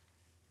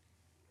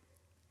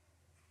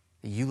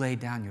 That you laid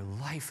down your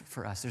life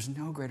for us. There's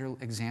no greater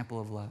example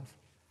of love.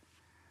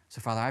 So,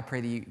 Father, I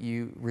pray that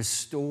you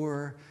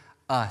restore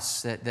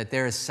us, that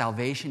there is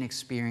salvation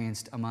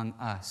experienced among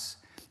us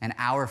and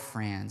our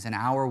friends and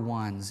our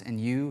ones, and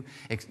you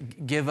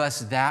give us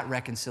that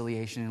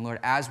reconciliation. And Lord,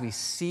 as we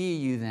see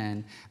you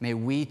then, may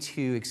we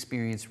too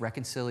experience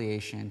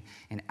reconciliation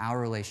in our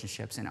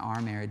relationships, in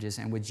our marriages,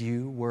 and would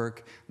you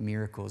work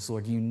miracles.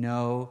 Lord, you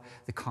know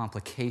the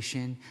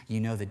complication, you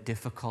know the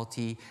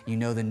difficulty, you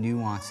know the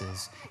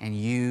nuances, and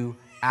you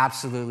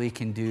absolutely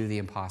can do the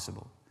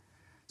impossible.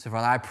 So,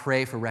 Father, I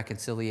pray for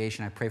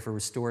reconciliation. I pray for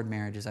restored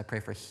marriages. I pray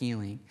for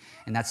healing.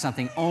 And that's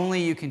something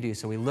only you can do.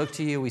 So we look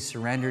to you. We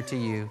surrender to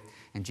you.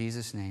 In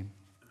Jesus' name,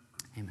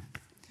 amen.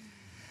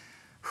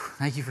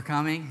 Thank you for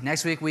coming.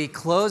 Next week, we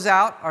close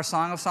out our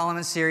Song of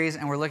Solomon series,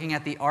 and we're looking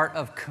at the art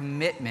of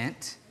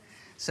commitment.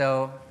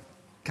 So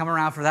come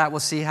around for that. We'll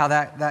see how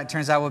that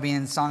turns out. We'll be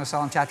in Song of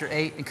Solomon chapter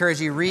 8. Encourage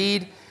you,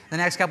 read the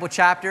next couple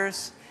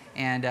chapters,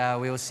 and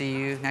we will see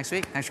you next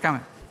week. Thanks for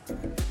coming.